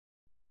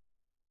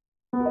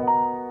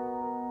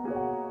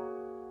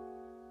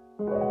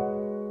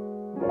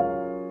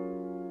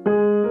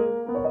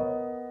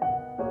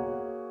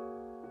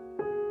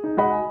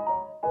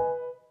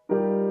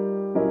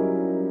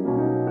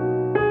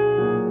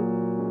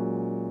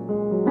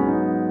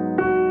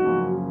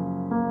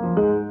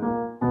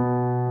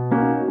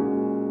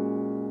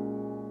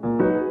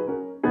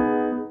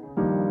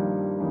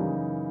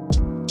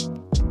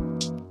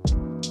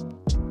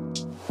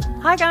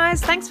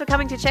guys, thanks for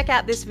coming to check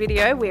out this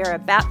video. We are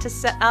about to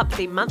set up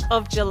the month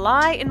of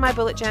July in my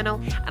bullet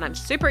journal, and I'm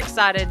super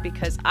excited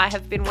because I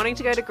have been wanting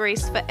to go to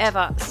Greece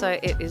forever, so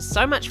it is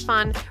so much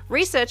fun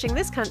researching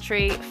this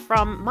country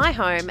from my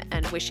home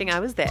and wishing I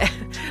was there.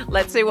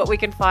 Let's see what we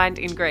can find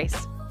in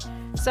Greece.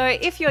 So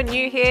if you're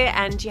new here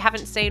and you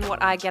haven't seen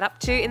what I get up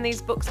to in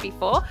these books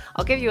before,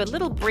 I'll give you a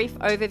little brief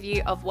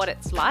overview of what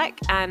it's like.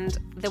 And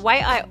the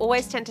way I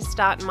always tend to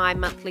start my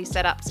monthly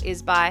setups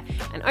is by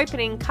an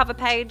opening cover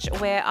page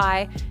where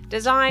I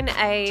design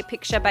a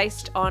picture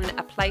based on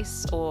a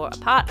place or a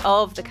part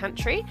of the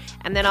country,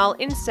 and then I'll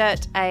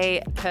insert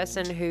a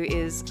person who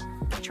is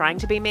trying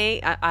to be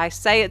me. I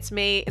say it's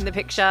me in the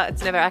picture,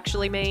 it's never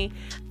actually me,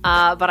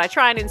 but I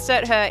try and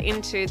insert her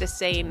into the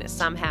scene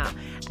somehow.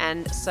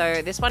 And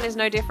so this one is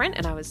no different,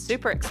 and I was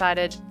super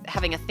excited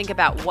having a think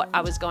about what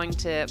I was going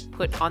to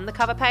put on the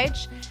cover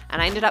page,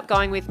 and I ended up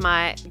going with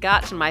my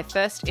gut and my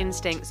first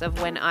instincts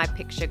of when I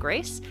picture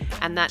Greece,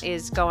 and that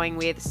is going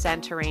with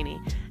Santorini.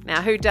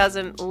 Now, who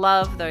doesn't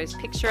love those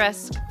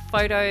picturesque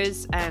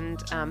photos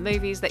and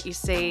movies that you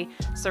see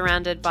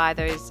surrounded by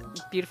those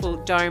beautiful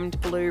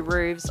domed blue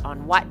roofs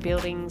on white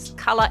buildings,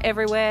 colour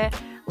everywhere,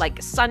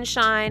 like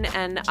sunshine,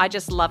 and I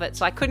just love it.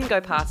 So I couldn't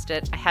go past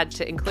it. I had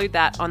to include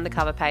that on the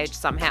cover page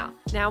somehow.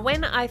 Now,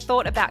 when I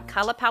thought about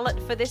colour palette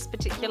for this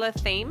particular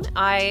theme,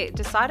 I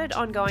decided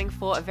on going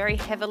for a very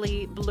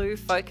heavily blue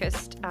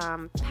focused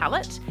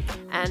palette,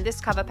 and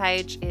this cover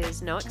page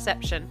is no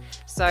exception.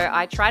 So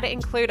I try to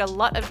include a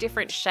lot of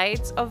different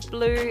shades of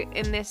blue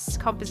in this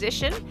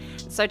composition.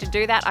 So to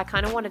do that, I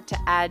kind of wanted to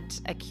add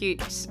a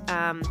cute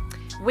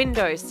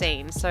window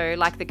scene. So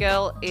like the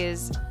girl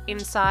is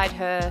inside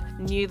her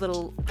new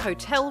little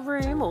hotel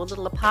room or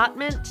little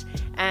apartment,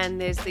 and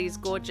there's these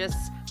gorgeous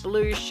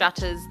blue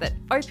shutters that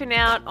open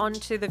out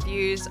onto the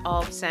views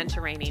of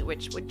Santorini,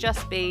 which would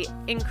just be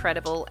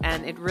incredible,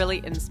 and it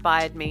really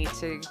inspired me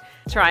to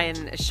try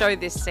and show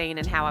this scene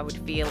and how I would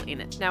feel in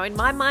it. Now, in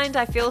my mind,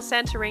 I feel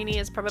Santorini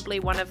is probably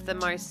one of the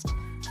most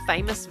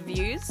famous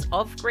views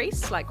of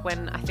Greece. Like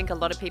when I think a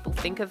lot of people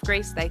think of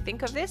Greece, they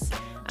think of this.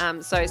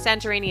 So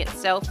Santorini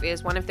itself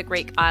is one of the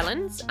Greek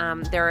islands.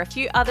 There are a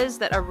few others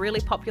that are really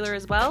popular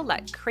as well,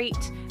 like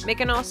Crete,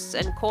 Mykonos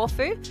and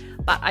Corfu,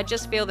 but I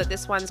just feel that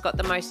this one's got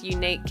the most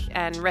unique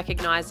and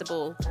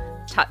recognizable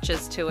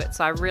touches to it.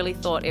 So I really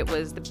thought it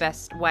was the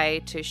best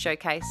way to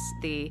showcase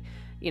the,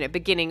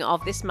 beginning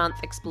of this month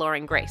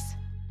exploring Greece.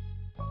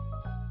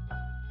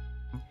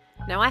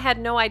 Now, I had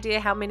no idea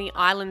how many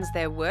islands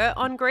there were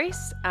on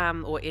Greece,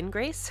 or in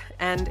Greece,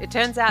 and it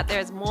turns out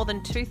there's more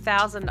than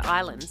 2,000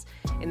 islands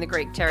in the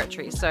Greek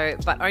territory,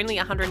 but only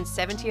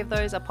 170 of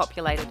those are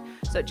populated.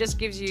 So it just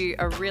gives you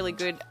a really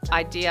good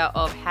idea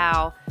of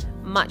how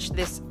much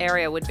this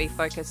area would be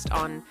focused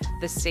on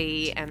the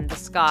sea and the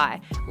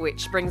sky,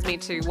 which brings me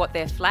to what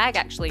their flag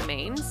actually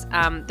means.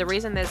 The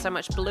reason there's so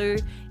much blue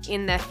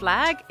in their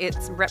flag,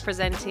 it's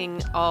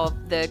representing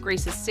of the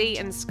Greece's sea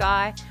and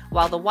sky,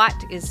 while the white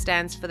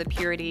stands for the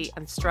purity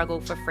and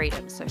struggle for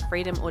freedom. So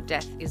freedom or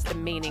death is the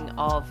meaning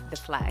of the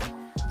flag.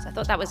 So I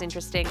thought that was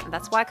interesting, and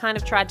that's why I kind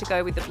of tried to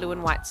go with the blue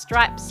and white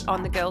stripes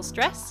on the girl's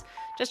dress,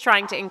 just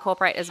trying to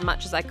incorporate as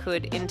much as I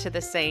could into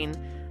the scene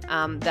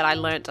that I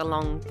learnt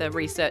along the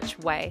research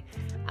way.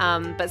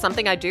 But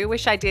something I do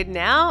wish I did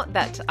now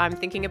that I'm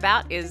thinking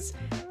about is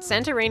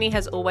Santorini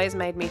has always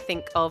made me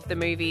think of the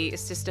movie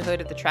Sisterhood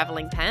of the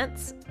Traveling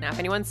Pants. Now, if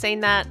anyone's seen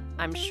that,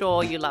 I'm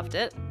sure you loved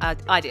it.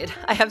 I did.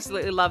 I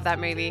absolutely love that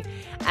movie,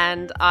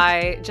 and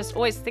I just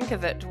always think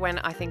of it when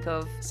I think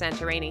of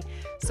Santorini.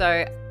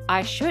 So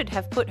I should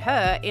have put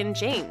her in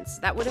jeans.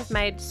 That would have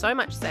made so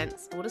much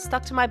sense. It would have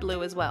stuck to my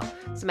blue as well.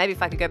 So maybe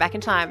if I could go back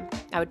in time,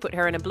 I would put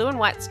her in a blue and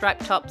white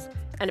striped tops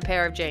and a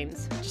pair of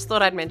jeans. Just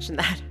thought I'd mention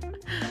that.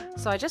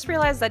 So I just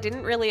realized I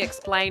didn't really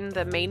explain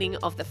the meaning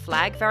of the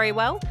flag very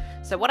well.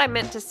 So what I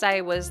meant to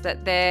say was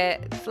that their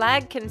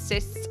flag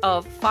consists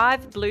of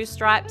 5 blue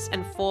stripes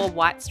and 4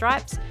 white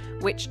stripes,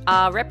 which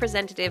are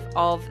representative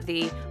of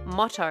the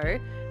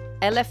motto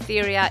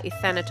Eleftheria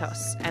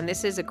Ithanatos, and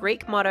this is a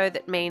Greek motto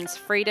that means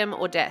freedom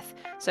or death.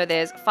 So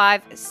there's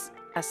 5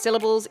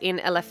 syllables in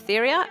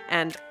Eleftheria,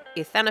 and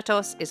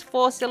Ithanatos is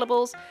 4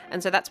 syllables,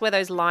 and so that's where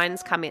those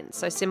lines come in.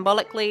 So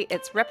symbolically,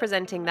 it's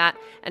representing that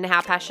and how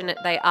passionate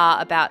they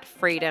are about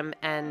freedom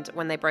and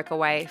when they broke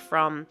away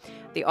from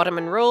the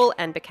Ottoman rule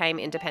and became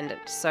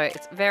independent. So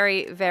it's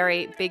very,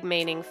 very big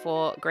meaning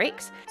for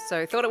Greeks. So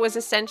I thought it was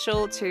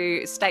essential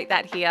to state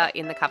that here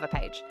in the cover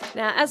page.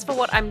 Now, as for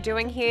what I'm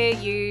doing here,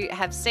 you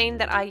have seen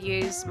that I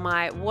use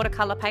my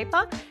watercolor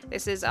paper.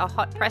 This is a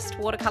hot pressed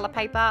watercolor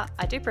paper.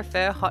 I do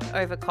prefer hot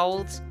over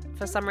cold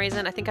for some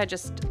reason. I think I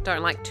just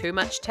don't like too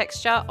much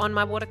texture on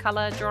my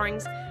watercolor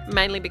drawings,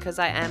 mainly because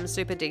I am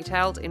super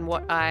detailed in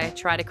what I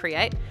try to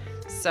create.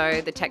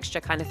 So the texture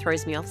kind of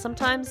throws me off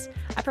sometimes.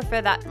 I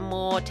prefer that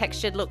more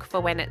textured look for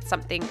when it's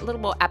something a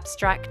little more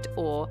abstract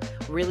or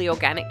really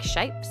organic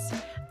shapes.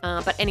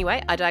 But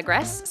anyway, I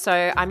digress.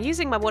 So I'm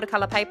using my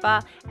watercolor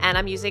paper and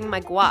I'm using my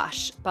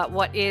gouache. But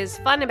what is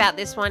fun about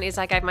this one is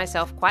I gave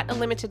myself quite a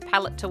limited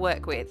palette to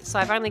work with. So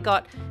I've only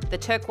got the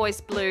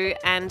turquoise blue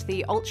and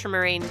the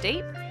ultramarine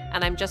deep,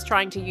 and I'm just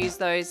trying to use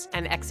those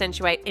and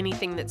accentuate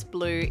anything that's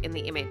blue in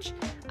the image,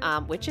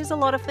 which is a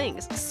lot of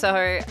things.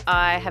 So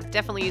I have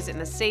definitely used it in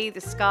the sea,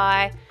 the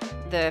sky,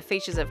 the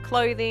features of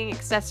clothing,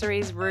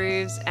 accessories,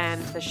 roofs,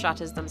 and the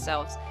shutters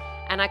themselves.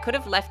 And I could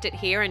have left it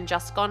here and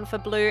just gone for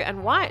blue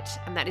and white,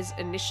 and that is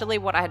initially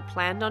what I had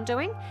planned on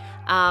doing,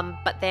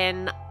 but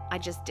then I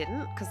just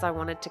didn't because I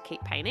wanted to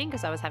keep painting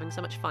because I was having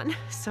so much fun.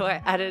 So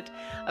I added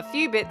a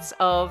few bits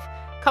of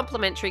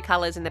complementary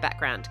colors in the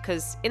background,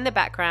 because in the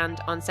background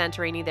on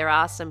Santorini there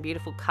are some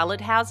beautiful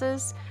colored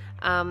houses,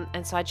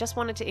 and so I just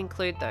wanted to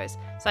include those.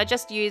 So I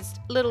just used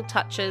little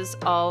touches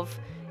of,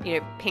 you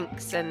know,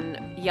 pinks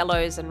and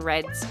yellows and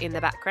reds in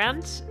the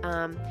background,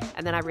 and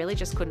then I really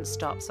just couldn't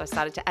stop, so I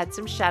started to add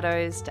some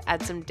shadows to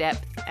add some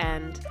depth,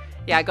 and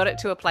yeah, I got it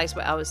to a place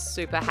where I was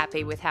super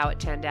happy with how it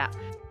turned out.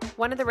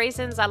 One of the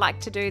reasons I like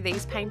to do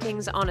these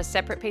paintings on a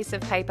separate piece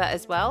of paper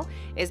as well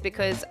is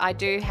because I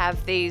do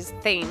have these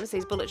themes,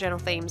 these bullet journal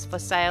themes, for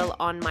sale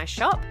on my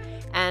shop,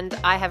 and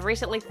I have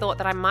recently thought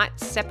that I might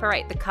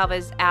separate the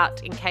covers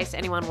out in case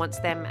anyone wants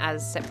them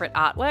as separate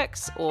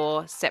artworks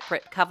or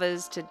separate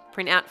covers to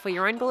print out for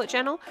your own bullet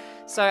journal.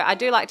 So I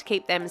do like to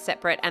keep them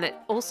separate, and it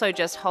also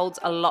just holds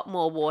a lot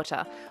more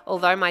water.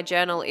 Although my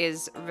journal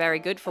is very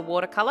good for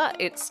watercolor,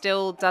 it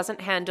still doesn't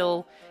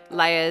handle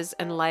layers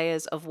and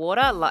layers of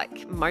water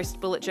like most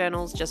bullet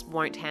journals just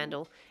won't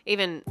handle.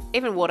 Even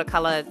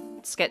watercolor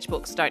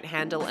sketchbooks don't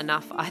handle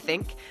enough, I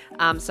think.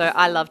 So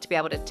I love to be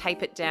able to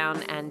tape it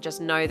down and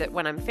just know that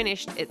when I'm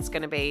finished, it's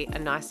going to be a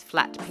nice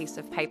flat piece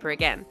of paper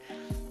again.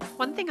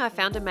 One thing I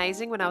found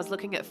amazing when I was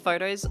looking at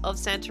photos of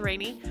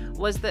Santorini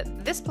was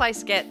that this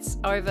place gets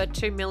over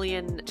 2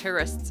 million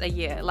tourists a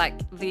year.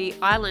 Like the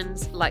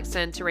islands like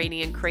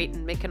Santorini and Crete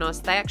and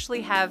Mykonos, they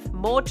actually have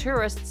more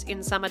tourists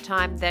in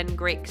summertime than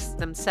Greeks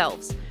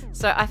themselves.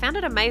 So I found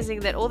it amazing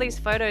that all these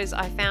photos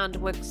I found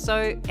were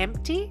so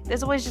empty.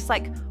 There's always just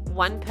like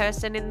one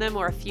person in them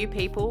or a few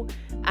people,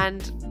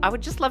 and I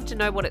would just love to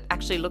know what it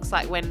actually looks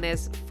like when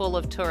there's full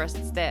of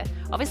tourists there.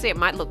 Obviously it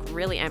might look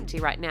really empty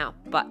right now,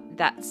 but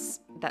that's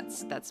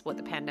what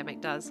the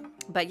pandemic does.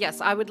 But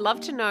yes, I would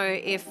love to know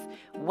if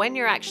when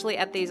you're actually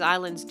at these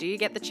islands, do you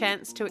get the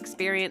chance to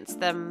experience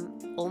them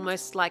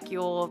almost like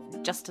you're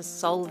just a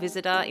sole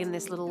visitor in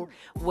this little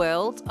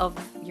world of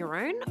your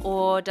own?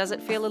 Or does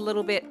it feel a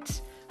little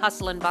bit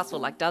hustle and bustle?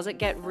 Like, does it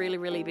get really,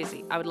 really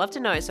busy? I would love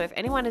to know. So if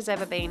anyone has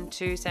ever been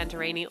to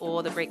Santorini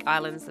or the Greek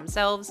islands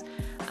themselves,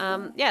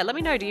 yeah, let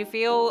me know. Do you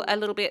feel a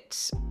little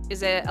bit, is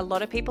there a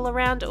lot of people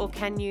around, or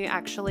can you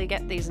actually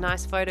get these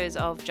nice photos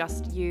of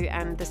just you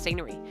and the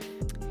scenery?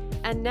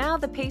 And now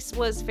the piece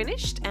was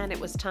finished and it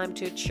was time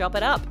to chop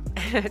it up.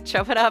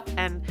 Chop it up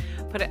and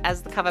put it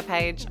as the cover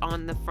page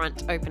on the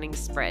front opening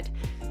spread.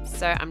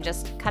 So I'm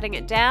just cutting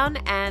it down,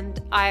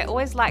 and I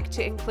always like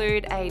to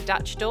include a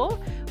Dutch door,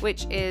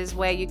 which is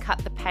where you cut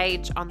the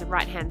page on the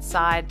right hand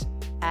side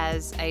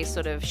as a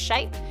sort of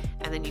shape,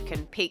 and then you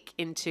can peek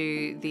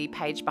into the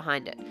page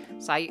behind it.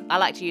 So I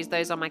like to use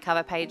those on my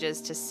cover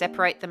pages to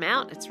separate them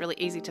out. It's really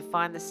easy to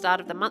find the start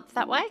of the month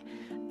that way.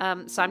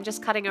 So I'm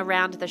just cutting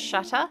around the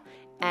shutter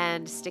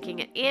and sticking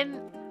it in.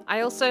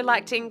 I also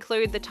like to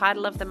include the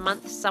title of the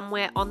month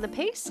somewhere on the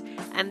piece,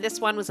 and this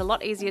one was a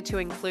lot easier to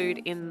include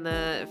in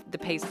the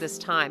piece this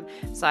time.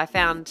 So I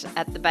found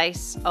at the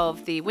base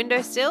of the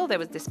windowsill there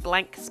was this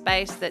blank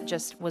space that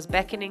just was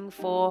beckoning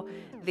for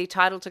the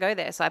title to go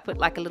there. So I put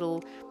like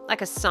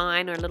a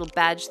sign or a little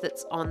badge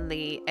that's on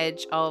the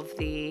edge of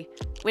the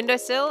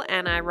windowsill,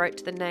 and I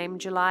wrote the name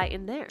July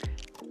in there.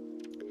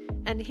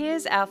 And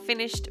here's our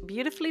finished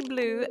beautifully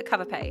blue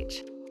cover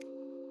page.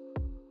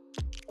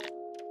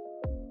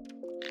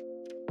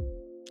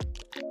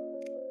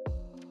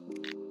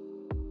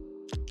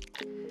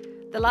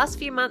 The last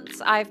few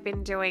months I've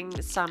been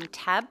doing some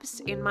tabs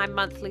in my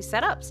monthly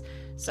setups.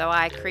 So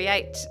I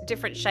create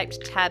different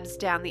shaped tabs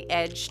down the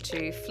edge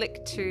to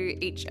flick to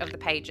each of the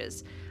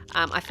pages.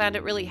 I found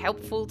it really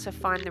helpful to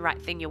find the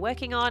right thing you're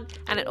working on,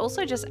 and it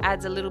also just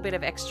adds a little bit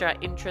of extra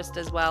interest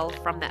as well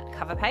from that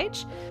cover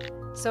page.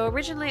 So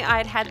originally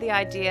I'd had the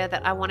idea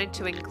that I wanted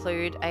to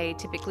include a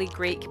typically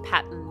Greek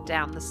pattern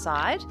down the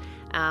side.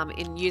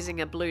 In using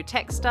a blue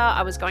texta,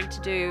 I was going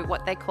to do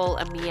what they call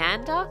a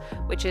meander,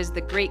 which is the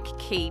Greek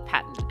key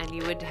pattern, and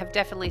you would have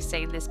definitely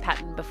seen this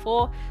pattern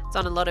before. It's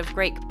on a lot of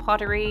Greek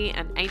pottery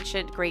and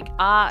ancient Greek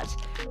art.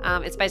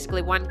 It's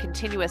basically one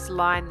continuous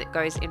line that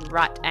goes in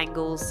right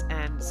angles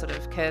and sort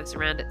of curves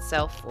around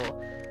itself,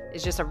 or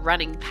is just a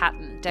running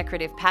pattern,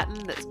 decorative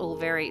pattern that's all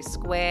very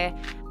square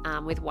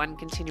with one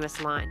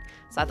continuous line.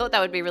 So I thought that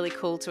would be really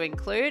cool to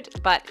include,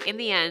 but in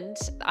the end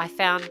I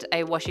found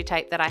a washi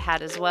tape that I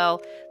had as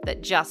well that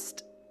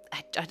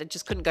I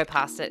just couldn't go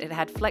past it. It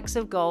had flecks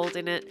of gold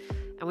in it,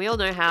 and we all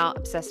know how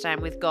obsessed I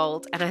am with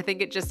gold, and I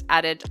think it just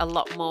added a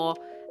lot more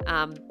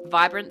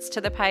vibrance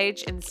to the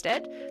page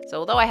instead. So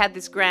although I had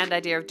this grand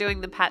idea of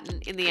doing the pattern,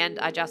 in the end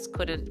I just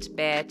couldn't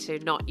bear to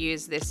not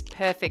use this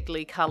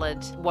perfectly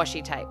coloured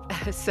washi tape.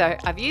 So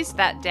I've used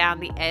that down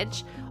the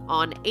edge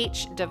on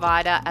each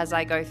divider as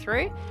I go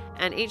through,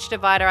 and each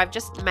divider I've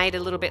just made a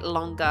little bit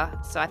longer,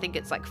 so I think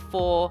it's like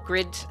 4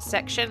 grid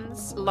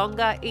sections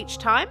longer each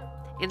time,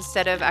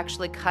 instead of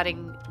actually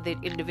cutting the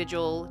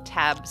individual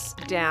tabs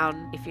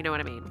down, if you know what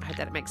I mean. I hope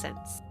that it makes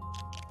sense.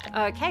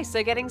 Okay,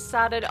 so getting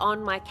started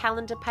on my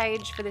calendar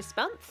page for this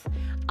month,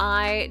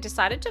 I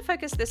decided to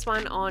focus this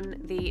one on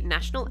the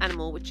national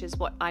animal, which is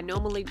what I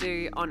normally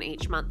do on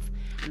each month.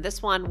 And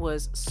this one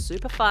was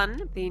super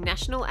fun. The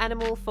national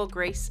animal for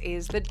Greece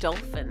is the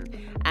dolphin.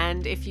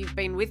 And if you've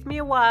been with me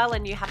a while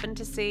and you happen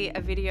to see a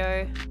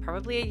video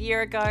probably a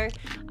year ago,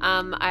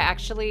 I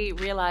actually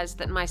realized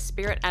that my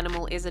spirit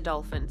animal is a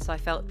dolphin. So I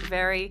felt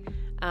very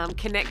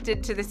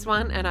connected to this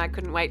one, and I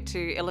couldn't wait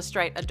to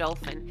illustrate a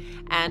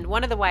dolphin. And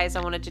one of the ways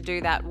I wanted to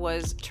do that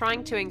was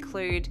trying to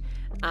include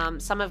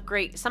some of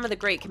the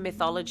Greek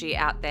mythology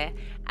out there.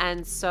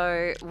 And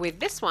so with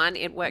this one,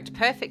 it worked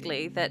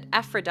perfectly that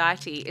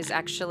Aphrodite is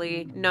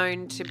actually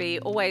known to be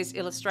always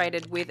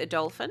illustrated with a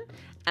dolphin,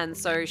 and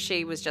so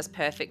she was just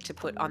perfect to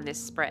put on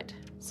this spread.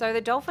 So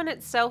the dolphin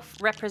itself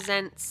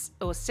represents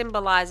or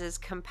symbolizes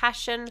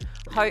compassion,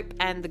 hope,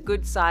 and the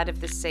good side of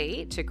the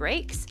sea to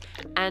Greeks.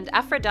 And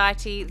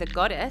Aphrodite, the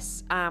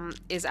goddess,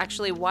 is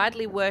actually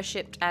widely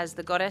worshipped as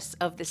the goddess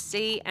of the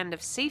sea and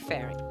of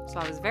seafaring. So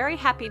I was very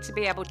happy to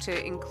be able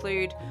to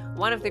include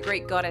one of the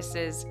Greek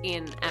goddesses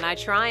in, and I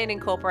try and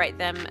incorporate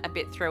them a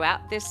bit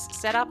throughout this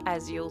setup,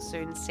 as you'll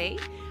soon see.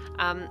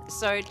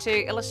 So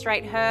to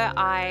illustrate her,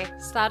 I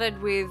started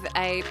with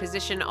a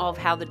position of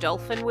how the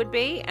dolphin would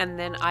be, and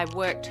then I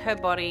worked her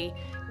body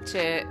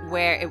to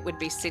where it would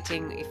be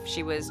sitting if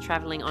she was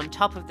traveling on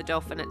top of the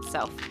dolphin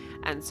itself.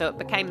 And so it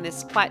became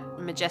this quite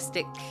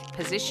majestic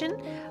position.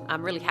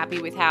 I'm really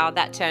happy with how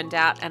that turned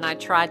out, and I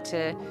tried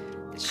to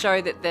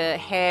show that the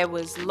hair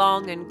was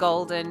long and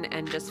golden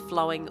and just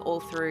flowing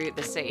all through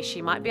the sea.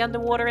 She might be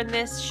underwater in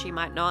this, she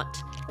might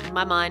not. In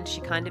my mind,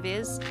 she kind of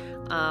is.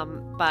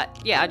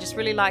 But yeah, I just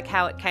really like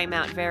how it came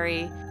out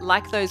very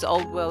like those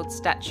old world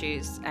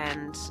statues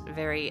and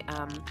very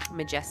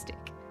majestic.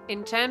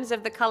 In terms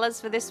of the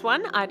colors for this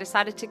one, I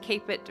decided to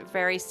keep it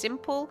very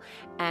simple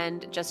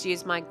and just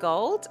use my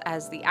gold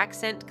as the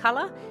accent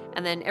color,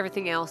 and then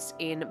everything else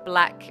in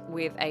black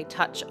with a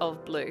touch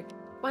of blue.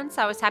 Once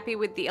I was happy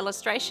with the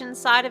illustration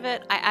side of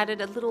it, I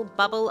added a little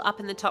bubble up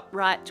in the top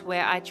right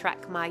where I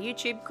track my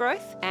YouTube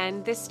growth.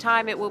 And this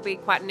time it will be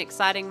quite an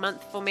exciting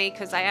month for me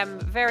because I am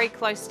very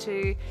close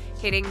to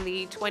hitting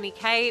the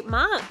 20K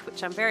mark,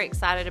 which I'm very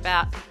excited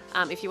about.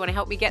 If you want to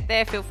help me get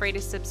there, feel free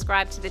to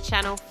subscribe to the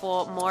channel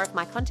for more of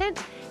my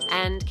content.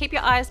 And keep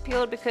your eyes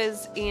peeled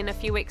because in a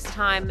few weeks'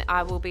 time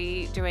I will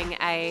be doing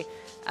a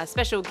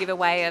special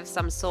giveaway of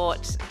some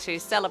sort to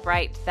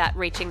celebrate that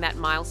reaching that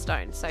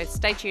milestone. So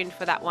stay tuned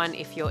for that one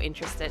if you're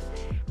interested.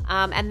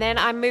 And then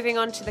I'm moving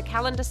on to the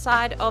calendar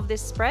side of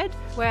this spread,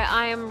 where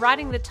I am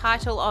writing the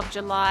title of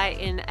July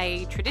in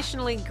a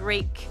traditionally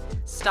Greek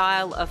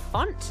style of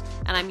font,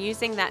 and I'm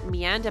using that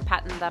meander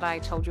pattern that I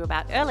told you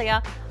about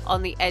earlier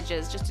on the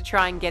edges just to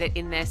try and get it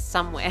in there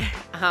somewhere.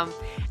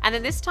 And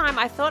then this time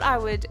I thought I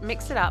would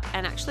mix it up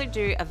and actually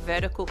do a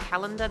vertical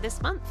calendar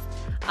this month.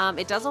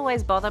 It does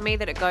always bother me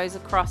that it goes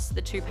across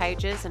the 2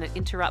 pages and it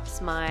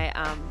interrupts my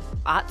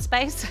art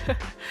space.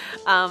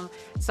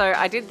 So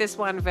I did this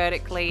one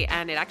vertically,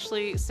 and it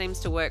actually seems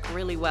to work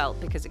really well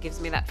because it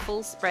gives me that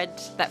full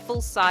spread, that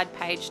full side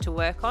page to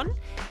work on,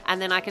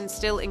 and then I can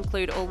still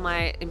include all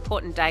my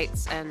important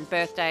dates and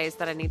birthdays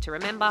that I need to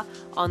remember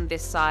on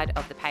this side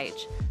of the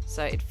page.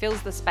 So it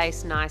fills the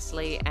space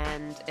nicely,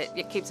 and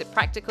it keeps it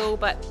practical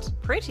but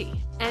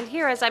pretty. And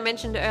here, as I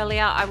mentioned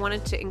earlier, I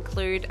wanted to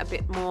include a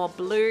bit more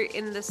blue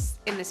in this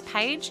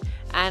page,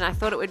 and I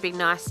thought it would be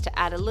nice to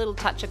add a little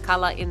touch of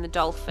color in the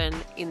dolphin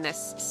in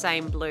this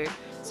same blue.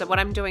 So what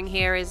I'm doing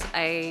here is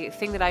a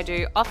thing that I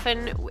do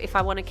often if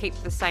I want to keep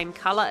the same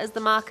color as the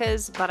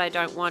markers, but I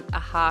don't want a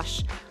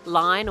harsh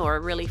line or a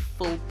really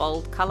full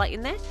bold color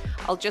in there.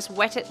 I'll just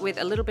wet it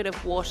with a little bit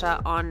of water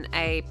on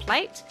a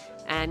plate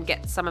and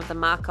get some of the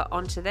marker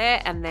onto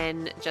there, and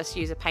then just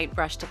use a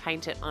paintbrush to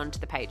paint it onto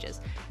the pages.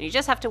 And you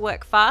just have to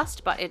work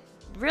fast, but it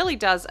really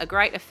does a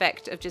great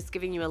effect of just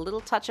giving you a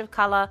little touch of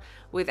color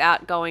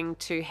without going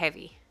too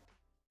heavy.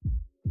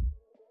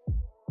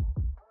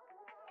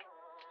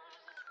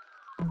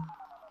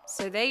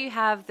 So there you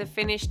have the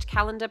finished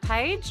calendar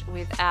page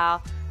with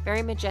our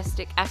very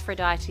majestic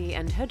Aphrodite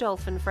and her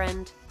dolphin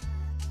friend.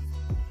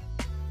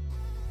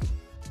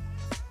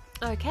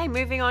 Okay,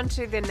 moving on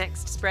to the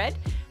next spread.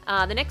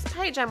 The next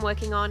page I'm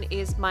working on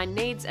is my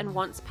needs and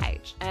wants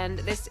page, and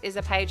this is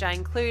a page I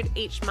include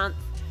each month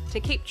to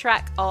keep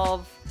track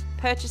of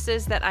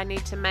purchases that I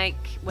need to make,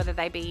 whether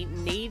they be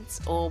needs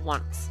or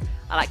wants.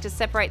 I like to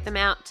separate them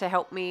out to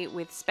help me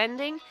with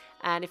spending.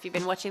 And if you've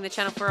been watching the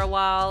channel for a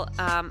while,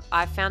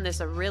 I found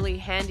this a really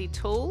handy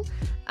tool.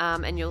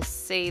 And you'll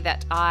see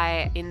that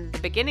I, in the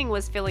beginning,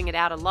 was filling it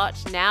out a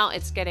lot. Now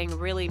it's getting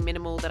really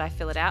minimal that I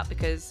fill it out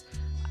because,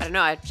 I don't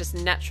know, I've just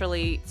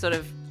naturally sort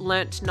of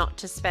learnt not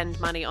to spend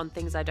money on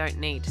things I don't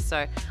need.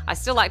 So I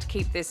still like to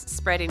keep this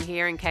spread in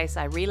here in case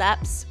I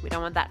relapse. We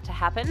don't want that to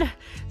happen.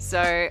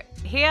 So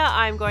here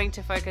I'm going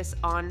to focus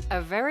on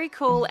a very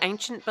cool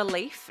ancient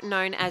belief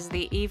known as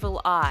the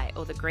evil eye,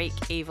 or the Greek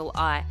evil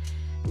eye.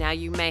 Now,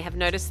 you may have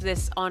noticed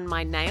this on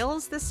my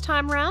nails this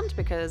time round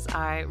because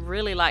I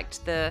really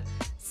liked the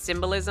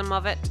symbolism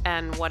of it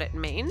and what it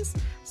means.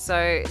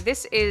 So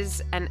this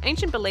is an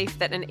ancient belief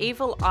that an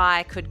evil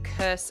eye could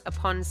curse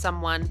upon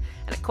someone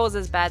and it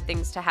causes bad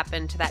things to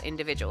happen to that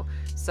individual.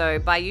 So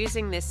by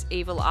using this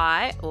evil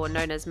eye, or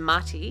known as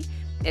mati,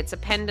 it's a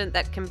pendant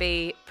that can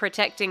be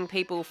protecting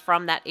people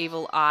from that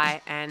evil eye,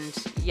 and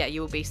yeah,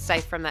 you will be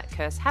safe from that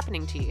curse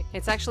happening to you.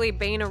 It's actually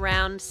been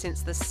around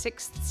since the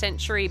 6th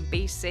century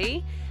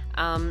BC,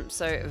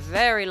 so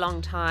very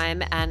long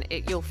time, and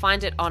you'll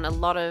find it on a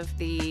lot of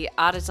the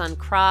artisan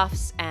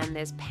crafts, and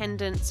there's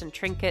pendants and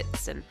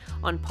trinkets and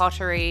on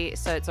pottery,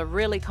 so it's a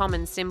really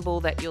common symbol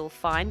that you'll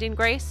find in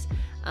Greece.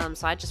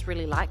 So I just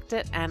really liked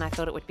it, and I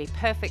thought it would be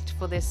perfect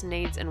for this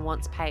needs and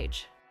wants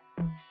page.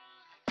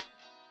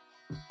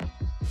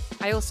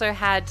 I also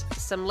had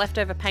some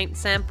leftover paint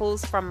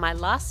samples from my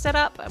last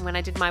setup, and when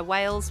I did my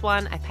whales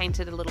one, I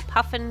painted a little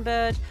puffin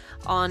bird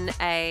on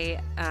a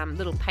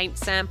little paint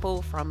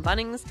sample from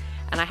Bunnings,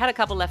 and I had a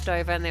couple left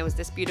over, and there was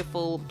this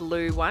beautiful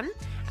blue one,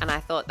 and I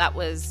thought that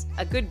was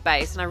a good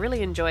base, and I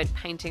really enjoyed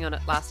painting on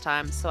it last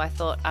time, so I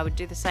thought I would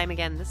do the same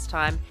again this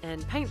time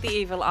and paint the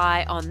evil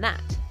eye on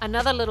that.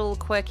 Another little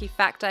quirky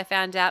fact I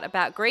found out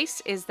about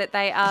Greece is that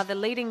they are the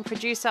leading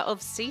producer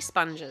of sea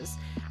sponges.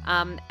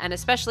 And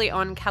especially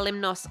on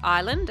Kalymnos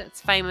Island,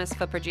 it's famous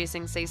for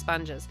producing sea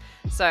sponges.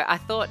 So I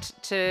thought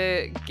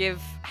to give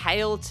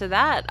hail to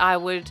that, I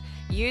would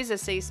use a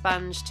sea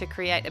sponge to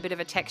create a bit of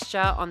a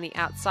texture on the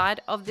outside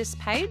of this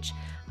page.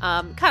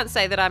 Can't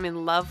say that I'm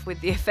in love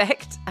with the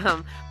effect,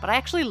 but I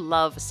actually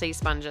love sea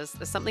sponges.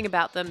 There's something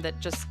about them that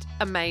just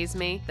amaze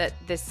me, that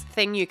this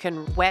thing you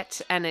can wet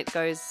and it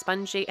goes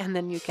spongy, and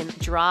then you can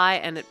dry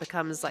and it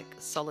becomes like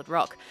solid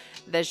rock.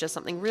 There's just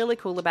something really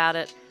cool about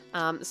it.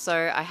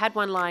 So I had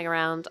one lying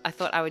around. I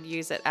thought I would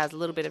use it as a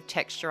little bit of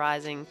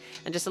texturizing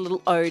and just a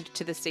little ode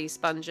to the sea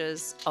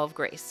sponges of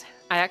Greece.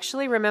 I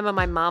actually remember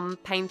my mum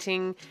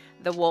painting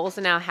the walls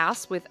in our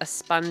house with a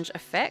sponge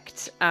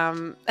effect.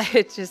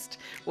 It just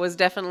was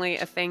definitely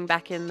a thing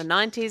back in the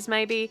 90s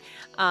maybe,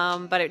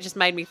 but it just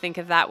made me think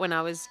of that when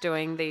I was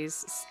doing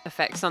these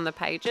effects on the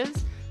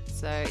pages.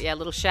 So yeah, a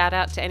little shout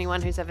out to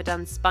anyone who's ever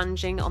done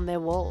sponging on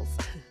their walls.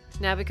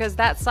 Now, because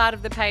that side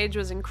of the page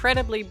was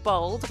incredibly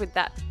bold with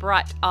that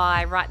bright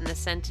eye right in the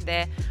center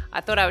there,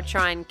 I thought I would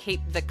try and keep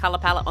the color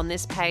palette on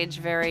this page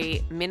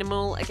very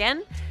minimal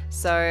again.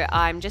 So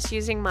I'm just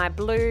using my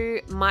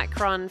blue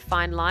Micron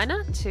fine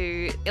liner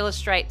to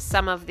illustrate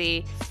some of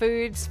the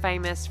foods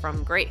famous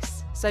from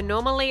Greece. So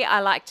normally I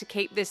like to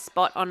keep this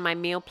spot on my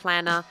meal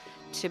planner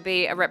to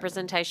be a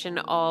representation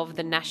of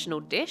the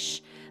national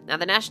dish. Now,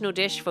 the national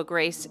dish for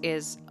Greece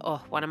is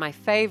one of my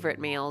favorite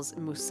meals,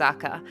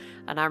 moussaka.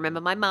 And I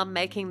remember my mum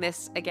making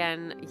this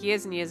again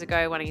years and years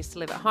ago when I used to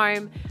live at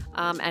home,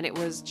 and it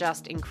was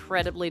just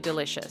incredibly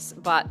delicious.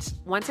 But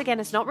once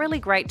again, it's not really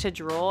great to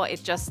draw.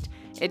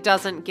 It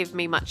doesn't give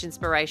me much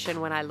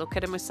inspiration when I look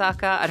at a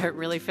moussaka. I don't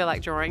really feel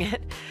like drawing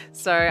it.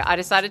 So I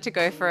decided to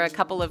go for a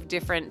couple of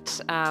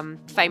different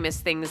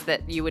famous things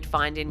that you would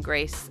find in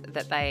Greece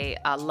that they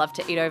love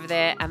to eat over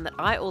there, and that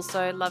I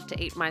also love to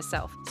eat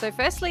myself. So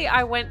firstly,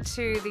 I went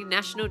to the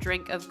national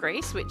drink of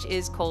Greece, which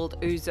is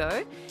called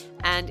Ouzo.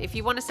 And if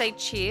you want to say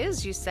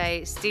cheers, you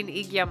say stin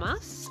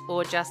igiamas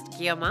or just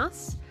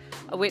giamas,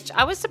 which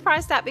I was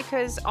surprised at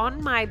because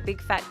on my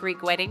Big Fat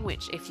Greek Wedding,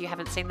 which if you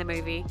haven't seen the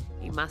movie,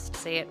 you must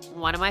see it.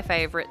 One of my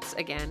favorites,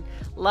 again.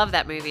 Love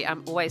that movie.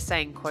 I'm always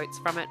saying quotes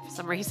from it for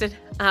some reason.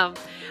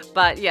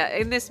 But yeah,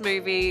 in this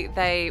movie,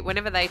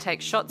 whenever they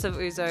take shots of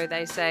Ouzo,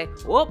 they say,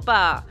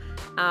 whoopa.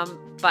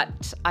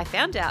 But I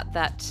found out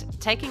that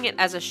taking it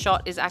as a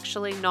shot is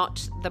actually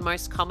not the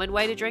most common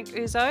way to drink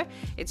Ouzo.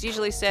 It's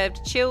usually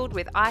served chilled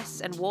with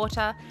ice and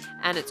water,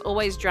 and it's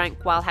always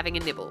drank while having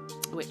a nibble,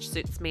 which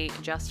suits me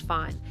just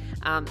fine.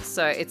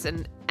 So it's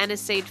an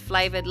aniseed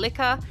flavored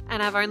liquor,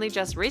 and I've only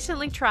just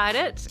recently tried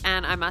it,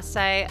 and I must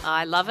say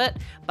I love it.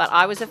 But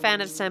I was a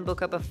fan of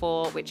Sambuca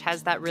before, which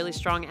has that really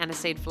strong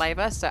aniseed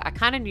flavor, so I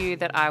kind of knew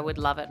that I would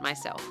love it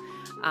myself.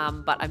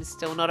 But I'm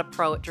still not a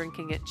pro at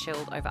drinking it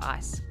chilled over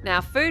ice. Now,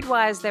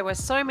 food-wise, there were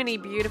so many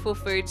beautiful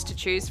foods to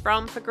choose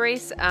from for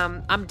Greece.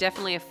 I'm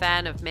definitely a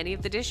fan of many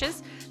of the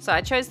dishes, so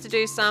I chose to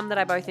do some that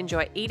I both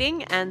enjoy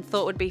eating and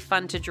thought would be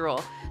fun to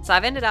draw. So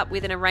I've ended up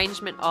with an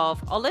arrangement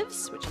of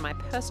olives, which are my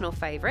personal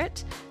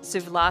favorite,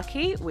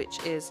 souvlaki,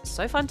 which is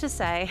so fun to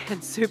say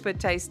and super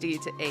tasty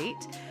to eat,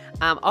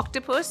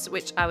 Octopus,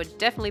 which I would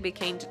definitely be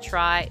keen to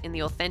try in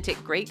the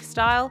authentic Greek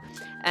style,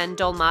 and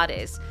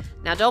Dolmades.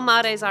 Now,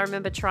 Dolmades I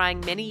remember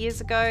trying many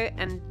years ago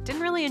and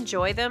didn't really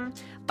enjoy them,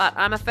 but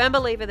I'm a firm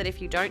believer that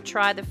if you don't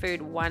try the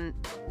food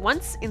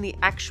once in the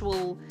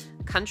actual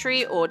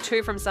country or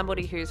two from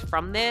somebody who's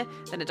from there,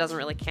 then it doesn't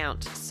really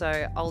count.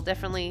 So I'll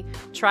definitely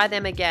try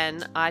them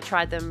again. I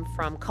tried them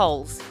from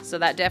Coles, so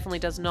that definitely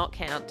does not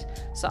count.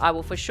 So I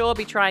will for sure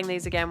be trying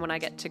these again when I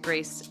get to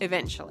Greece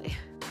eventually.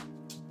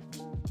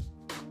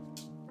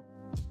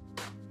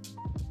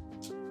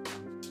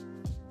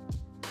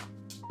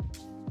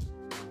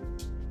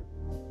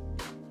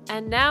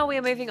 And now we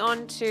are moving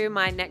on to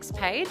my next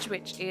page,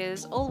 which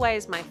is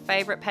always my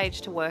favorite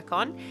page to work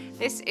on.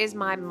 This is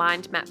my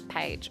mind map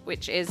page,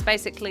 which is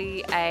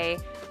basically a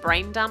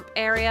brain dump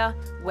area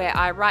where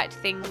I write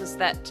things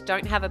that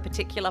don't have a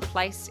particular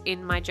place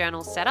in my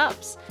journal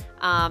setups.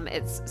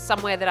 It's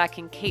somewhere that I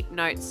can keep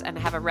notes and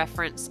have a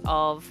reference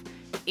of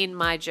in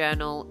my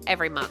journal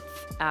every month.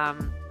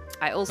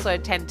 I also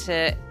tend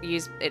to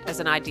use it as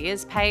an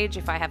ideas page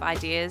if I have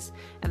ideas,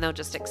 and they'll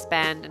just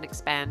expand and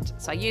expand.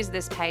 So I use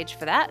this page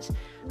for that.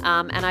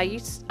 And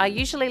I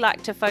usually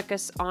like to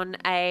focus on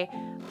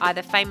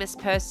either famous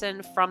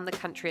person from the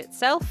country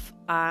itself,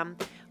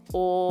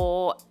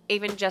 or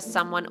even just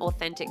someone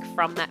authentic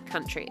from that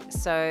country.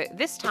 So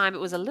this time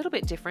it was a little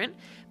bit different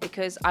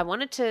because I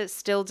wanted to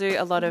still do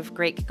a lot of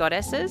Greek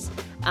goddesses.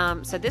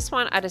 So this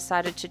one I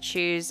decided to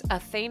choose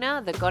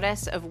Athena, the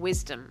goddess of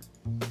wisdom.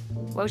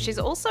 Well, she's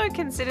also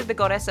considered the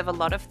goddess of a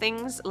lot of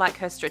things, like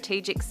her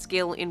strategic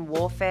skill in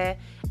warfare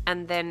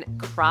and then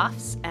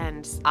crafts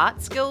and art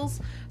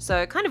skills.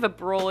 So kind of a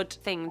broad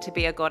thing to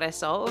be a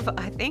goddess of,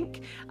 I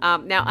think.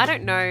 Now, I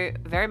don't know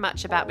very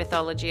much about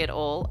mythology at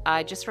all.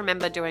 I just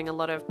remember doing a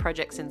lot of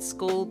projects in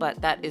school, but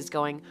that is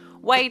going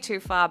way too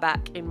far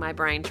back in my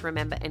brain to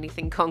remember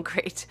anything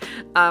concrete.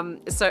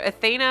 So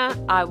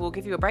Athena, I will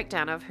give you a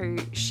breakdown of who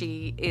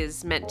she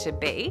is meant to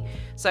be.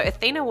 So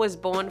Athena was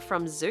born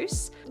from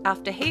Zeus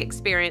after he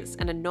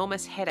experienced an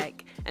enormous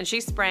headache, and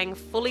she sprang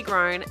fully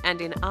grown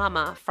and in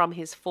armor from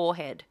his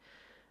forehead,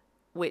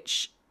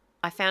 which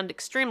I found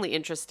extremely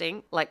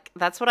interesting. Like,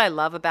 that's what I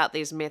love about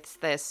these myths.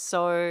 They're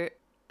so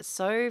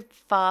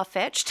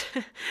far-fetched.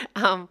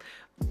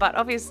 But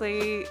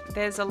obviously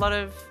there's a lot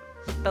of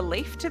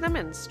belief to them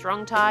and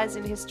strong ties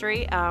in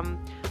history.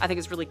 I think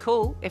it's really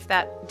cool if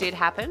that did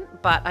happen,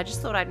 but I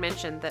just thought I'd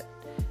mention that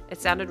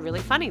it sounded really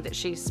funny that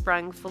she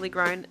sprung fully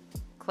grown,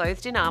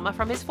 clothed in armor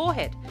from his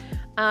forehead.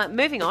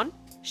 Moving on,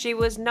 she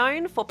was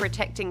known for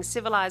protecting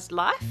civilized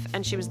life,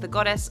 and she was the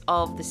goddess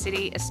of the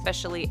city,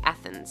 especially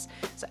Athens.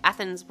 So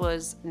Athens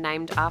was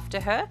named after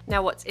her.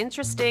 Now, what's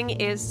interesting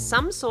is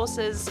some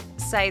sources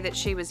say that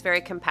she was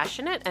very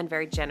compassionate and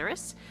very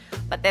generous,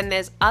 but then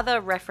there's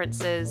other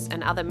references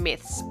and other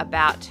myths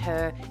about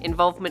her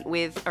involvement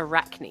with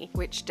Arachne,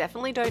 which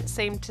definitely don't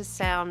seem to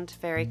sound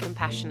very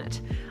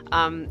compassionate.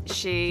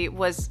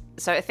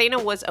 So Athena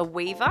was a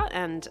weaver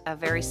and a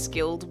very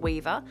skilled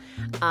weaver.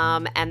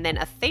 And then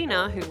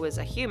Athena, who was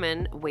a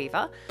human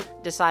weaver,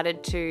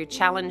 decided to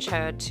challenge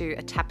her to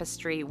a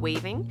tapestry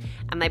weaving.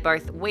 And they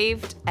both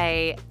weaved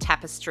a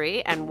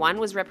tapestry, and one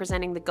was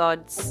representing the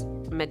gods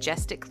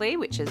majestically,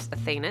 which is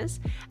Athena's,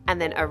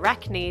 and then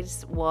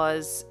Arachne's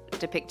was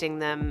depicting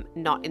them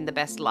not in the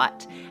best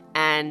light.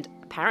 And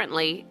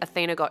apparently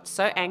Athena got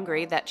so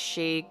angry that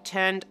she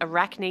turned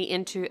Arachne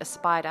into a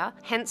spider,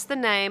 hence the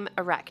name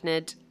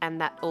Arachnid,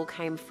 and that all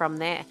came from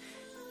there.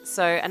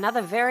 So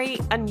another very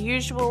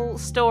unusual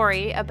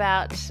story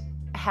about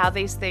how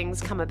these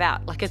things come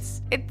about. Like,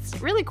 it's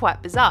really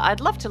quite bizarre. I'd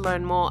love to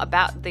learn more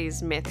about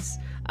these myths,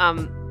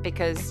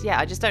 because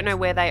I just don't know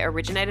where they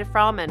originated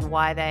from and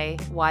why they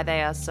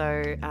are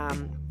so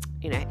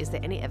is there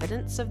any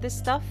evidence of this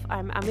stuff?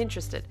 I'm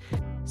interested.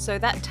 So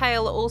that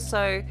tale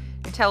also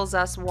tells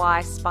us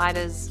why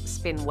spiders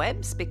spin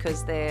webs,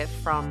 because they're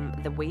from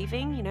the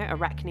weaving.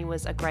 Arachne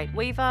was a great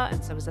weaver,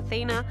 and so was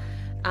Athena.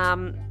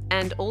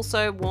 And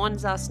also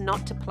warns us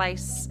not to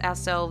place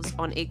ourselves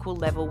on equal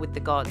level with the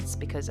gods,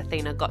 because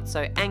Athena got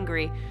so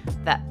angry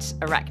that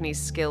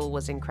Arachne's skill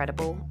was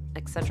incredible,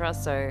 etc.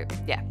 So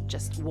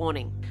just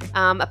warning.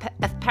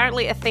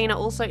 Apparently Athena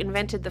also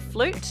invented the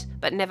flute,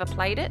 but never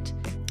played it.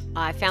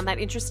 I found that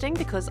interesting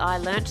because I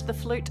learnt the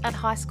flute at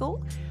high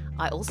school.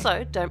 I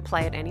also don't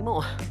play it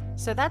anymore.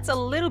 So that's a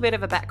little bit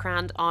of a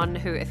background on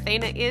who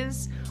Athena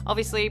is.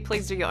 Obviously,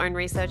 please do your own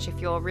research if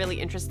you're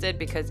really interested,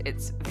 because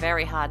it's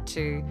very hard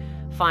to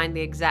find the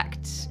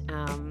exact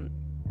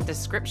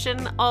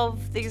description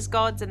of these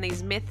gods and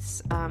these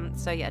myths.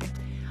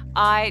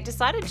 I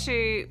decided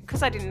to,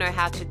 because I didn't know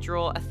how to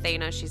draw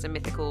Athena, she's a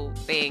mythical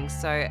being,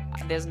 so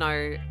there's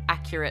no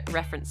accurate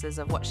references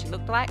of what she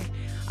looked like.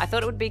 I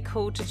thought it would be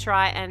cool to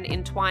try and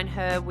entwine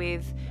her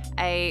with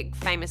a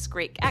famous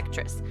Greek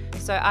actress.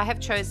 So I have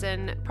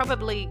chosen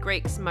probably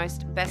Greek's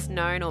most best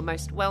known or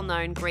most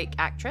well-known Greek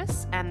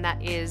actress, and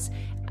that is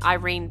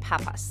Irene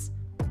Papas.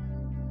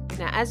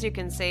 Now, as you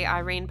can see,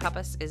 Irene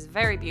Papas is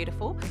very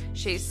beautiful.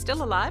 She's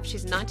still alive.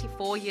 She's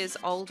 94 years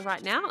old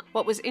right now.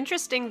 What was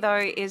interesting,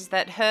 though, is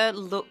that her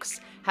looks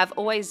have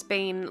always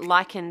been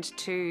likened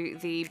to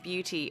the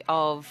beauty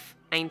of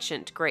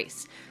ancient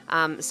Greece.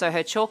 So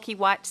her chalky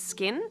white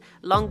skin,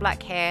 long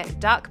black hair,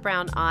 dark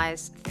brown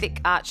eyes,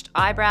 thick arched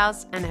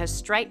eyebrows, and her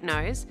straight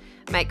nose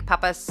make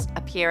Papas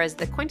appear as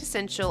the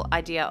quintessential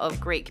idea of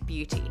Greek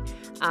beauty.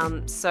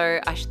 So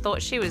I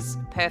thought she was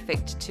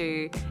perfect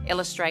to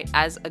illustrate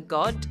as a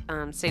god,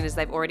 seeing as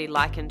they've already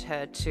likened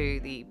her to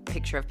the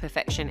picture of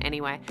perfection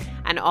anyway.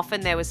 And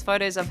often there was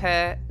photos of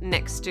her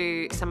next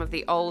to some of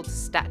the old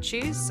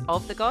statues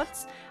of the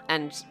gods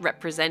and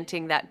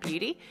representing that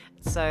beauty.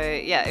 So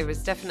yeah, it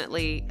was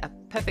definitely a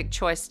perfect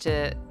choice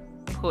to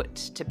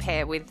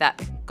pair with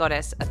that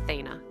goddess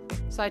Athena.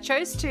 So I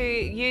chose to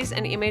use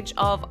an image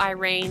of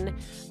Irene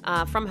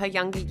from her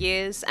younger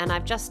years, and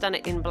I've just done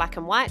it in black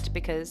and white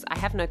because I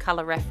have no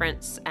color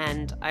reference,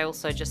 and I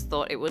also just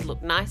thought it would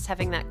look nice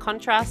having that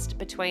contrast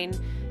between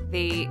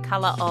the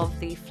color of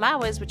the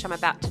flowers, which I'm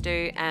about to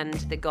do, and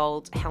the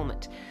gold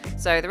helmet.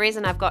 So the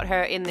reason I've got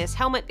her in this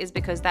helmet is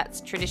because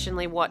that's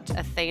traditionally what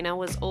Athena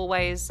was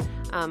always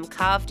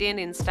carved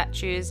in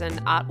statues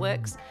and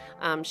artworks.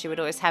 She would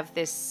always have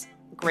this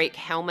Greek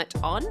helmet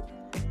on.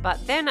 But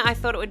then I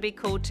thought it would be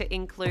cool to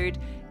include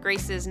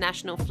Greece's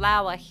national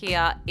flower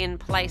here in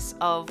place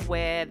of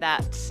where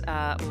that,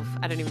 I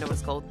don't even know what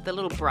it's called, the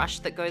little brush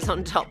that goes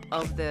on top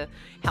of the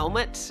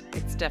helmet.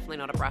 It's definitely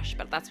not a brush,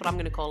 but that's what I'm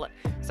going to call it.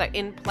 So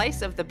in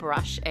place of the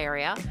brush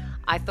area,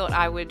 I thought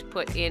I would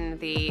put in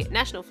the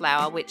national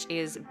flower, which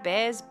is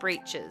bear's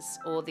breeches,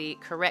 or the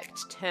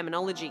correct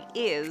terminology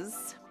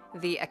is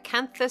the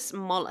Acanthus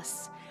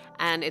mollis.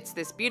 And it's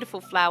this beautiful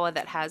flower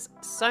that has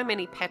so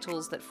many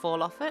petals that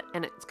fall off it,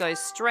 and it goes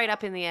straight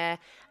up in the air,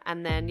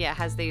 and then yeah,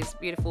 has these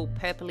beautiful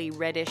purpley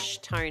reddish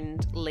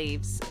toned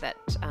leaves that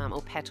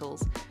or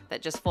petals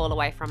that just fall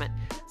away from it.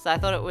 So I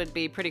thought it would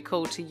be pretty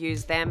cool to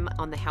use them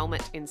on the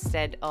helmet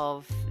instead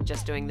of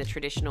just doing the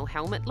traditional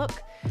helmet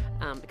look,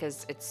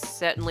 because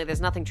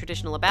there's nothing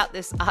traditional about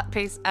this art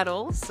piece at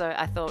all. So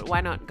I thought,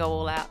 why not go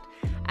all out?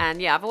 And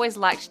yeah, I've always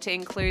liked to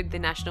include the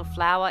national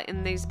flower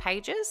in these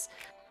pages.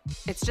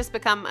 It's just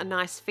become a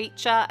nice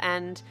feature,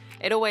 and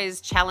it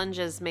always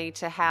challenges me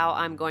to how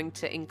I'm going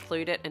to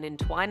include it and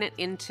entwine it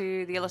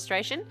into the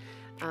illustration.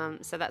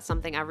 So that's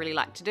something I really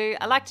like to do.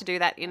 I like to do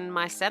that in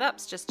my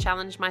setups, just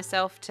challenge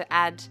myself to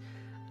add,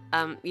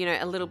 you know,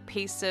 a little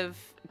piece of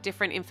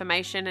different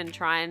information and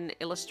try and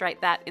illustrate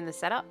that in the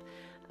setup.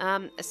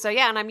 So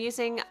yeah, and I'm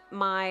using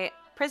my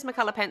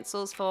Prismacolor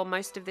pencils for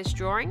most of this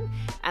drawing,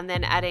 and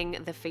then adding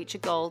the feature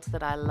gold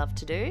that I love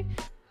to do.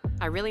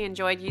 I really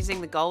enjoyed using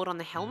the gold on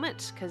the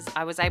helmet because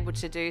I was able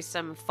to do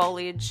some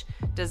foliage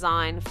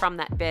design from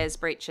that bear's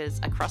breeches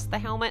across the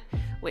helmet,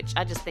 which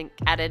I just think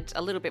added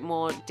a little bit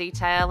more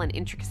detail and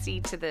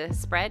intricacy to the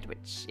spread,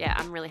 which yeah,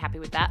 I'm really happy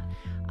with that.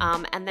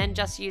 And then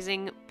just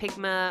using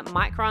Pigma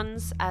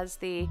Microns as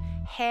the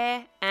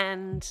hair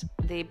and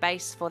the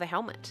base for the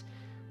helmet.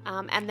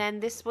 And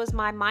then this was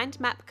my mind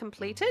map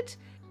completed.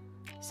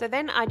 So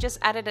then I just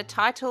added a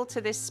title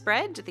to this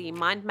spread, the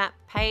mind map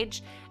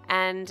page,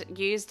 and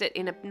used it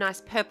in a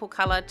nice purple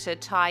color to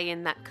tie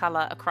in that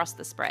color across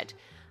the spread.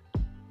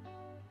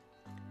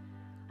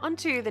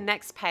 Onto the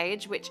next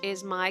page, which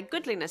is my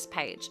Goodliness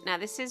page. Now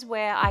this is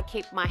where I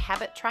keep my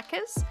habit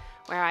trackers,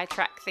 where I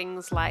track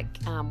things like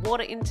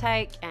water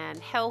intake and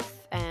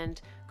health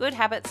and good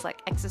habits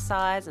like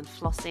exercise and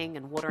flossing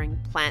and watering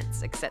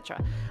plants,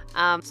 etc.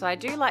 So I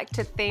do like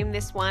to theme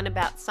this one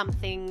about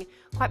something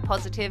quite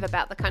positive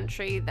about the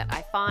country that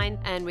I find,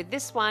 and with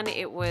this one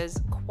it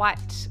was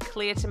quite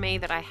clear to me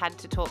that I had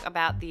to talk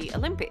about the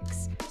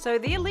Olympics. So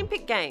the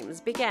Olympic Games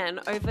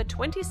began over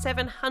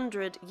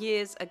 2,700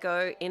 years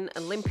ago in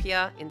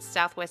Olympia in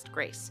southwest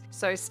Greece.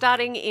 So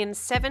starting in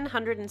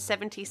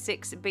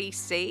 776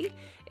 BC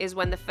is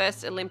when the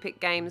first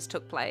Olympic Games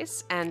took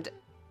place, and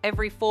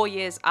every 4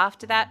 years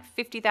after that,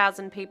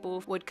 50,000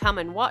 people would come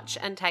and watch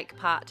and take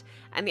part.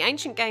 And the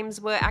ancient games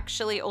were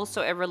actually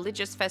also a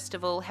religious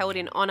festival held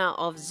in honor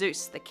of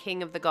Zeus, the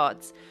king of the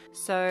gods.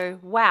 So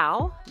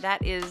wow,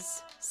 that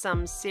is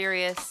some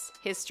serious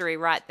history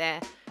right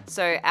there.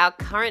 So our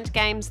current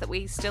games that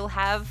we still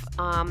have,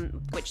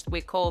 which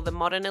we call the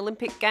modern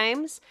Olympic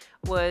Games,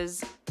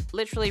 was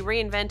literally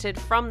reinvented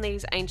from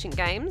these ancient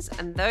games,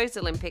 and those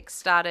Olympics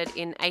started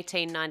in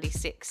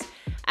 1896.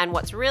 And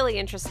what's really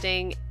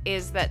interesting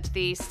is that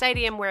the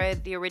stadium where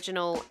the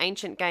original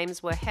ancient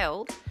games were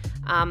held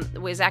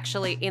was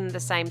actually in the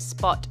same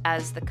spot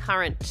as the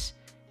current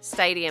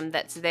stadium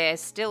that's there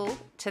still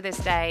to this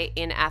day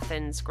in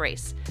Athens,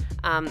 Greece.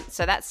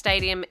 So that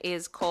stadium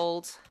is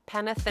called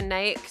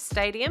Panathenaic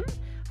Stadium.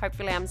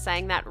 Hopefully I'm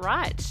saying that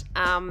right.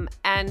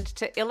 And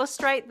to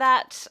illustrate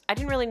that, I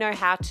didn't really know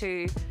how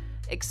to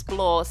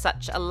explore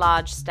such a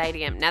large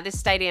stadium. Now this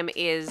stadium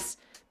is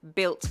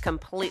built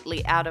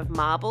completely out of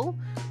marble,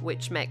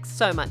 which makes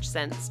so much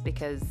sense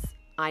because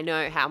I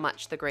know how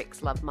much the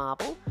Greeks love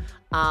marble.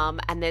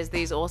 And there's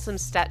these awesome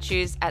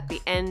statues at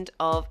the end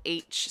of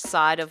each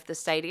side of the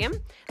stadium.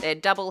 They're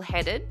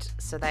double-headed,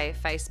 so they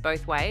face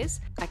both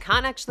ways. I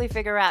can't actually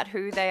figure out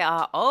who they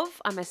are of.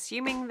 I'm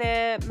assuming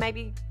they're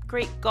maybe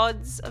Greek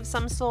gods of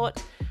some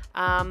sort.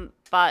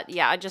 But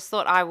yeah, I just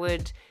thought I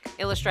would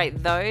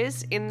illustrate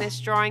those in this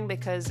drawing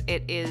because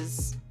it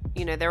is,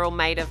 you know, they're all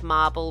made of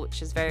marble,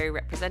 which is very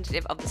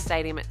representative of the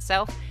stadium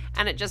itself.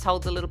 And it just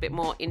holds a little bit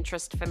more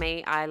interest for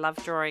me. I love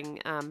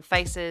drawing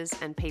faces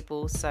and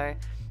people.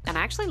 And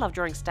I actually love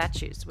drawing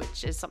statues,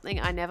 which is something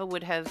I never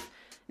would have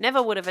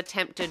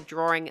attempted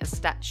drawing a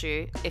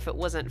statue if it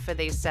wasn't for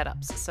these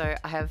setups. So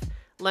I have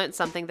learned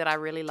something that I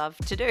really love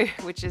to do,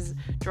 which is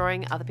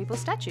drawing other people's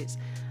statues.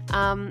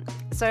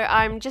 So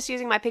I'm just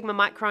using my Pigma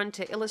Micron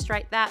to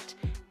illustrate that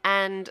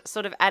and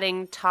sort of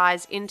adding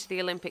ties into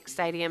the Olympic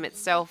Stadium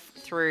itself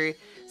through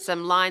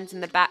some lines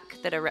in the back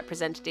that are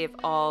representative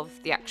of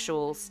the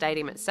actual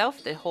stadium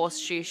itself, the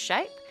horseshoe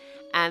shape,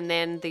 and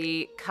then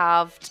the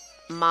carved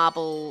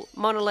marble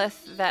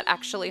monolith that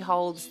actually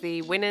holds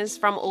the winners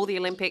from all the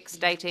Olympics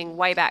dating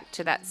way back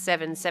to that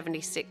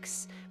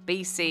 776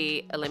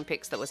 BC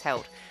Olympics that was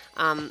held.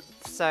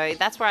 So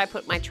that's where I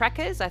put my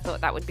trackers. I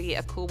thought that would be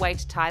a cool way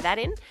to tie that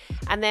in.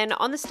 And then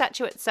on the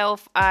statue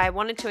itself, I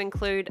wanted to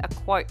include a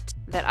quote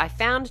that I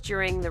found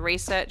during the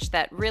research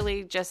that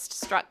really just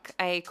struck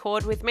a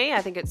chord with me.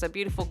 I think it's a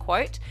beautiful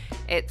quote.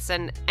 It's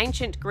an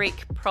ancient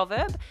Greek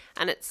proverb,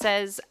 and it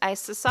says, "A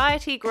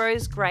society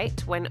grows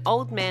great when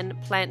old men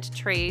plant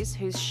trees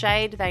whose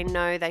shade they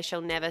know they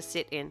shall never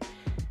sit in,"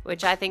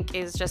 which I think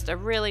is just a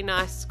really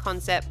nice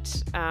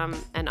concept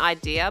and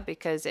idea,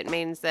 because it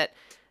means that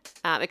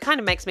it kind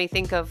of makes me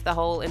think of the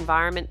whole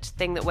environment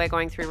thing that we're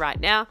going through right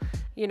now.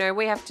 You know,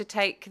 we have to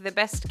take the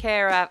best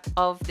care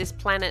of this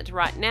planet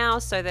right now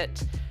so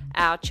that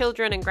our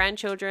children and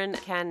grandchildren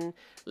can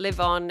live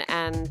on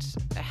and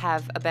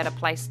have a better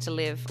place to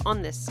live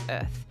on this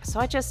earth. So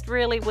I just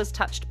really was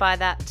touched by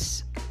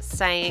that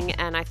saying,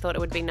 and I thought it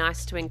would be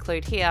nice to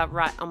include here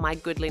right on my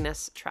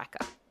Goodliness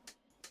tracker.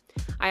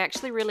 I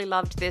actually really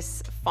loved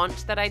this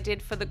font that I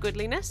did for the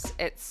Goodliness.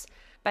 It's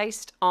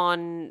based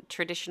on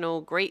traditional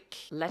Greek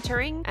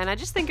lettering, and I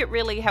just think it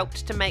really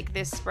helped to make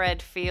this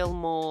spread feel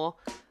more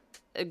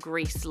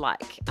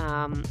Greece-like.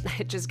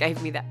 It just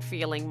gave me that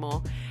feeling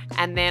more.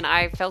 And then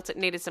I felt it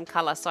needed some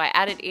color, so I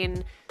added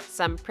in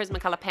some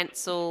Prismacolor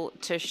pencil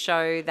to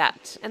show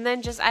that, and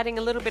then just adding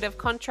a little bit of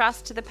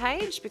contrast to the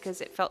page because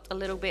it felt a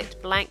little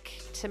bit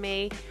blank to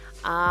me.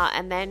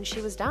 And then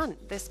she was done.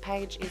 This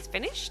page is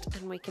finished,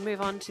 and we can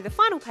move on to the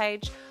final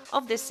page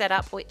of this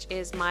setup, which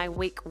is my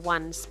week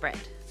 1 spread.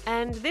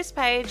 And this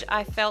page,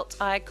 I felt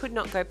I could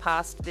not go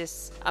past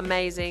this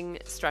amazing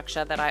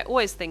structure that I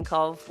always think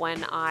of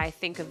when I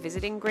think of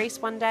visiting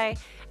Greece one day,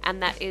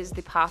 and that is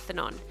the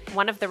Parthenon.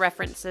 One of the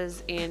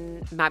references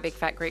in My Big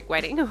Fat Greek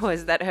Wedding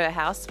was that her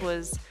house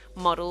was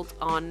modeled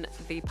on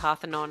the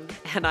Parthenon,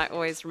 and I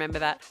always remember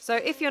that. So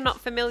if you're not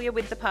familiar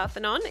with the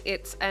Parthenon,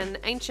 it's an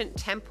ancient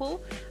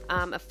temple,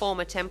 a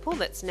former temple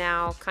that's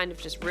now kind of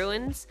just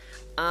ruins,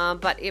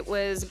 but it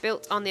was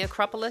built on the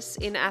Acropolis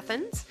in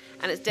Athens,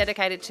 and it's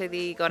dedicated to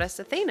the goddess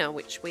Athena,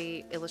 which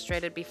we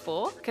illustrated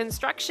before.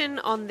 Construction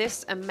on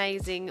this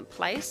amazing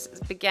place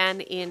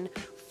began in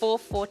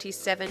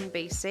 447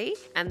 BC,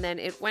 and then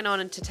it went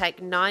on to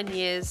take 9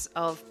 years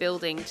of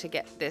building to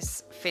get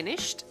this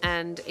finished,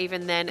 and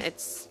even then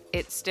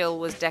it still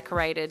was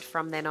decorated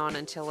from then on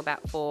until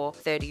about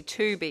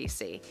 432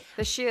 BC.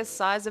 The sheer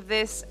size of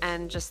this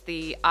and just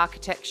the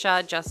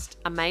architecture just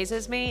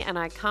amazes me, and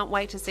I can't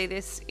wait to see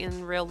this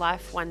in real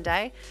life one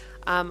day.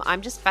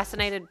 I'm just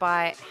fascinated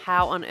by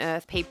how on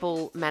earth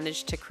people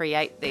managed to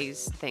create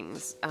these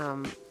things.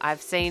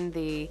 I've seen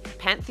the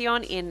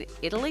Pantheon in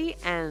Italy,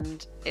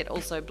 and it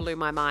also blew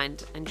my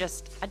mind, and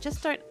I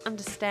just don't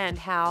understand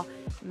how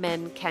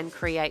men can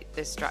create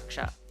this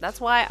structure.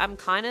 That's why I'm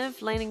kind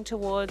of leaning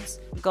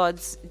towards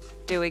gods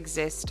do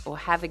exist or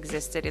have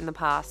existed in the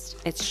past.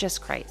 It's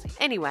just crazy.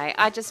 Anyway,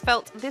 I just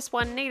felt this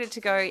one needed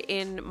to go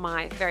in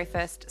my very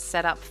first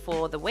setup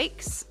for the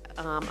weeks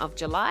of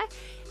July.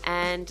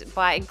 And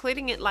by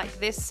including it like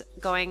this,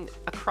 going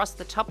across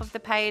the top of the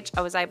page,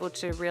 I was able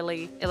to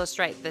really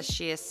illustrate the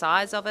sheer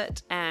size of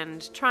it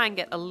and try and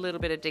get a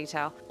little bit of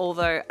detail.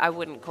 Although I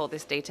wouldn't call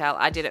this detail.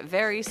 I did it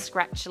very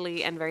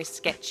scratchily and very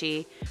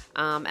sketchy,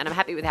 and I'm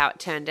happy with how it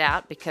turned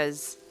out,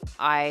 because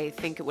I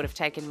think it would have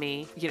taken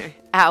me,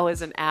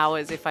 hours and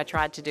hours if I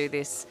tried to do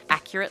this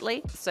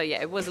accurately. So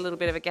yeah, it was a little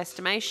bit of a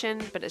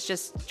guesstimation, but it's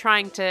just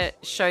trying to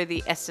show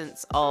the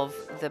essence of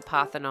the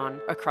Parthenon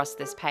across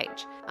this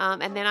page.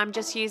 And then I'm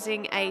just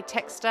using a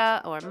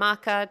texter or a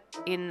marker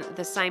in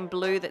the same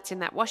blue that's in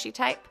that washi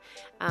tape,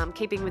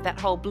 keeping with that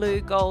whole blue,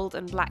 gold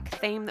and black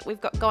theme that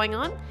we've got going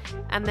on.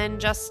 And then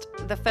just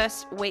the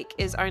first week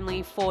is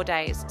only 4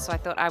 days, so I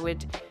thought I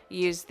would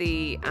use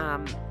the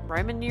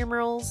Roman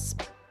numerals,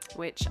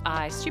 which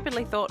I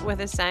stupidly thought were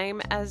the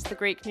same as the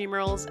Greek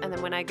numerals, and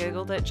then when I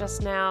googled it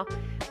just now,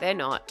 they're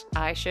not.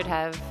 I should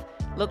have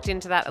looked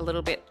into that a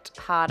little bit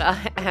harder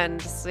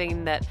and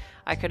seen that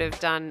I could have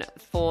done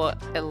four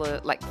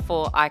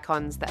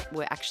icons that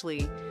were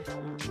actually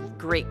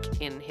Greek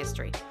in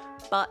history.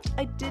 But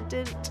I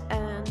didn't,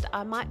 and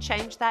I might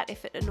change that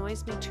if it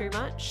annoys me too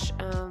much.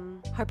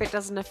 Hope it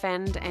doesn't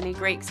offend any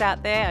Greeks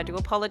out there. I do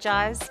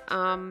apologize.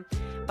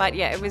 But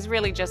yeah, it was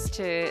really just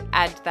to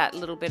add that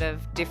little bit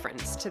of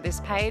difference to this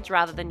page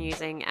rather than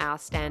using our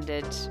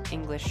standard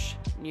English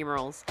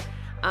numerals.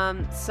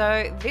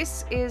 So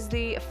this is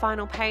the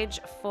final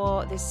page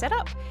for this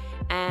setup,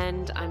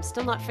 and I'm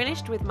still not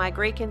finished with my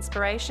Greek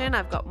inspiration.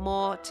 I've got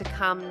more to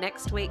come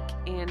next week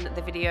in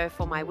the video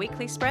for my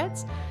weekly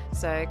spreads,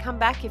 so come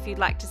back if you'd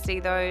like to see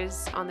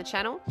those on the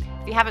channel.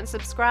 If you haven't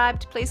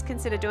subscribed, please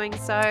consider doing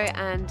so,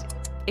 and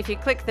if you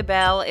click the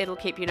bell, it'll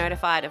keep you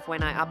notified of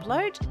when I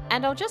upload.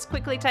 And I'll just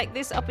quickly take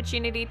this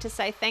opportunity to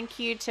say thank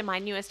you to my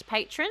newest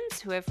patrons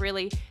who have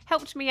really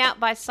helped me out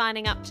by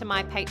signing up to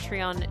my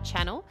Patreon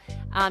channel.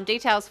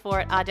 Details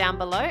for it are down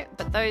below,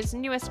 but those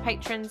newest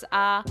patrons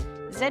are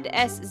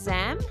ZS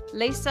Zam,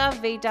 Lisa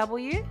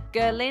VW,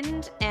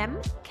 Gerlind M,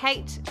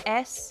 Kate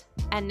S,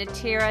 and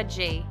Natira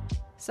G.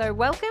 So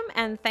welcome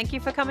and thank you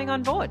for coming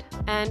on board.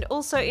 And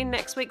also in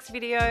next week's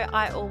video,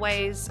 I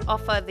always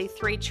offer the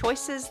 3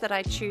 choices that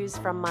I choose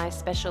from my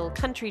special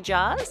country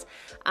jars.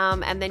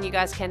 And then you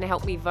guys can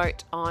help me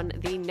vote on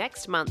the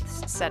next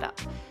month's setup.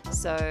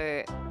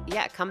 So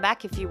yeah, come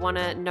back if you want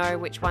to know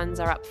which ones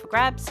are up for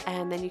grabs,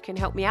 and then you can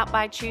help me out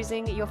by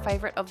choosing your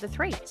favorite of the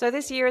 3. So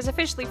this year is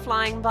officially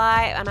flying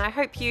by, and I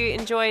hope you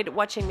enjoyed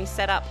watching me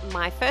set up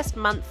my first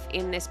month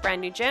in this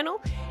brand new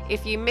journal.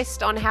 If you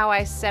missed on how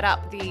I set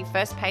up the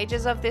first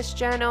pages of this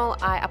journal,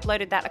 I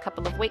uploaded that a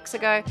couple of weeks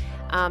ago.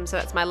 So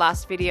that's my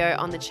last video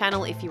on the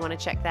channel if you want to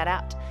check that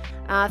out.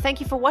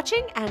 Thank you for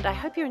watching, and I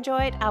hope you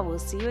enjoyed. I will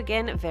see you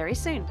again very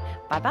soon.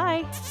 Bye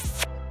bye.